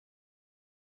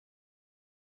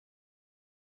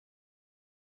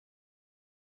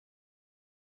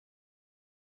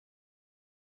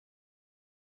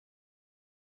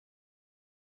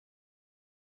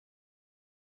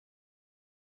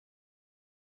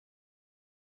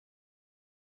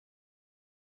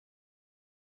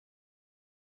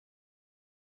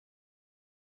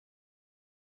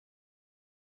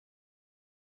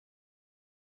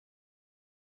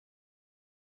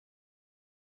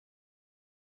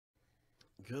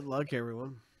Good luck,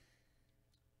 everyone.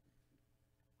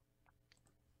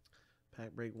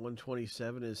 Pack break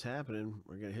 127 is happening.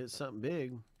 We're going to hit something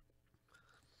big.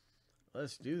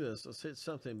 Let's do this. Let's hit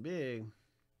something big.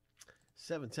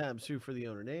 7 times through for the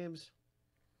owner names.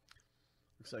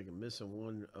 Looks like I'm missing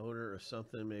one owner or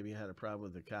something. Maybe had a problem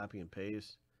with the copy and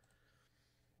paste.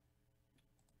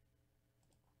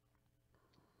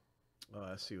 Oh,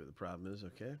 I see what the problem is.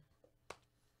 Okay.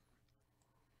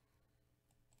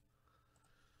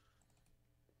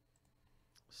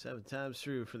 Seven times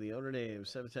through for the owner names.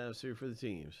 7 times through for the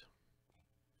teams.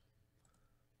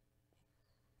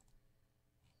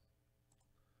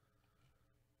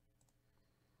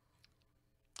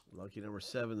 Lucky number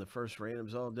 7. The first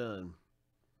random's all done.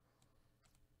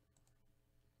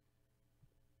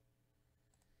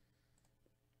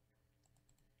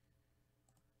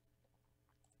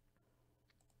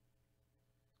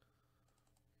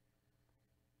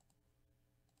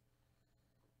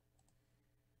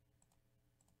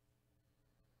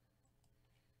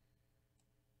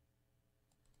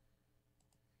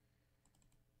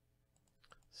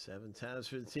 Seven times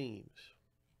for the teams.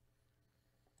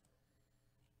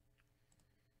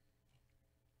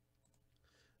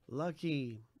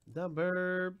 Lucky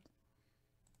number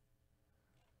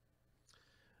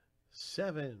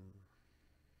 7.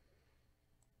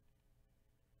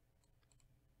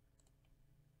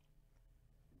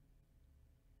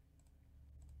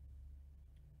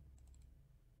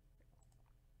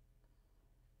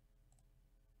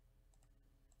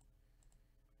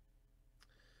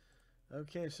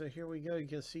 Okay, so here we go. You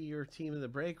can see your team of the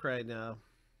break right now.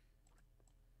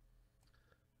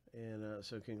 And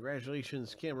so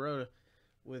congratulations, Camerota,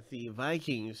 with the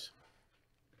Vikings.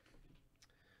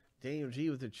 Daniel G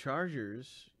with the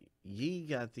Chargers. Yee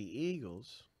got the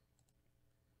Eagles.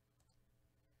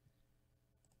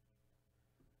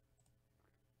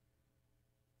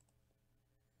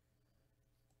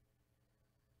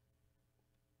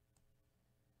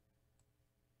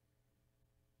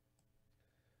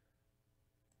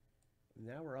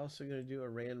 Now we're also going to do a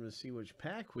random to see which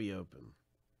pack we open.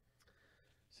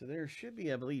 So there should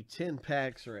be, I believe, 10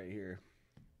 packs right here.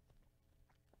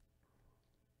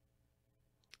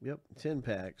 Yep, 10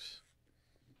 packs.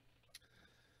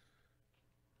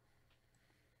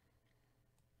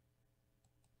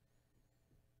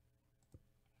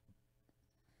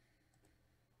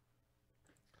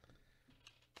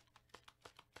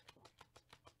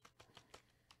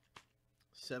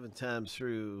 Seven times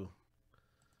through.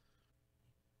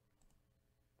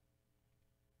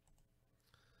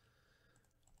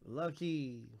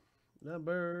 Lucky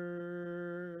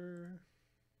number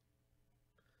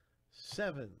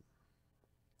 7.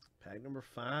 Pack number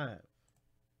 5.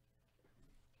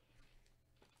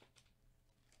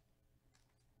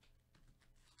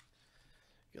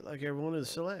 Good luck, everyone, in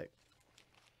select.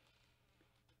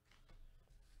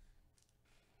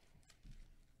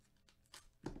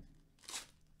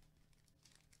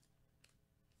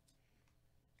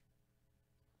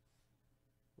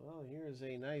 Well, here's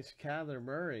a nice Kyler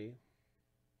Murray.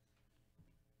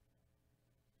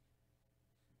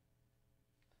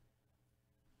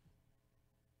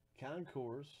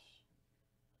 Concourse.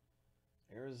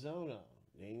 Arizona.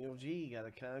 Daniel G got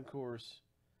a concourse.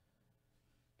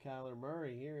 Kyler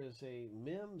Murray. Here is a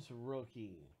Mims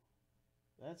rookie.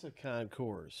 That's a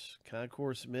concourse.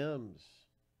 Concourse Mims.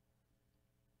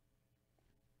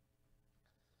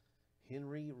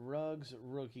 Henry Ruggs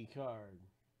rookie card.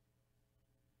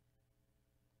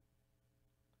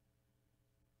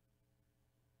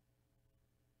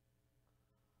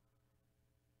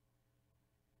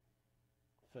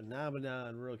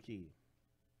 Phenomenon rookie.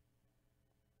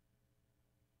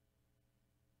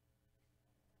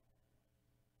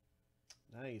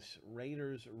 Nice.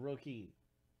 Raiders rookie.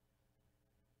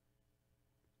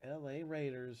 LA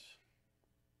Raiders.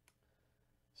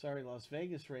 Sorry, Las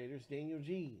Vegas Raiders. Daniel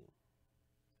G.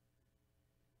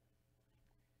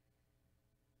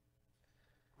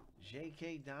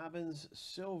 J.K. Dobbins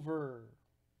silver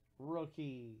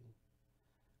rookie.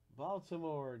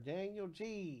 Baltimore. Daniel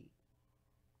G.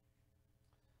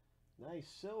 Nice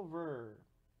silver.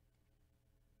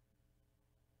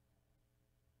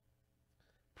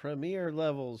 Premier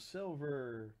level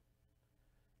silver.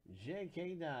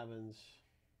 J.K. Dobbins.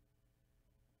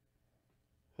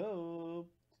 Hope.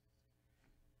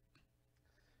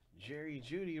 Jerry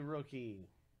Jeudy rookie.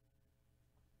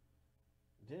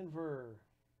 Denver.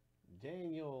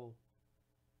 Daniel.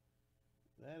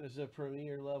 That is a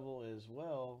premier level as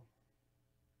well.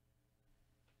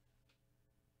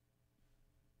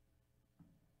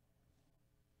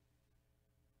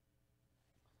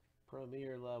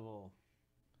 Premier level.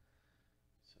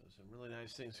 So Some really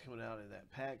nice things coming out in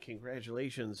that pack.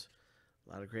 Congratulations.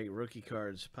 A lot of great rookie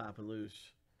cards popping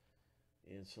loose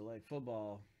in Select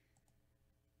Football.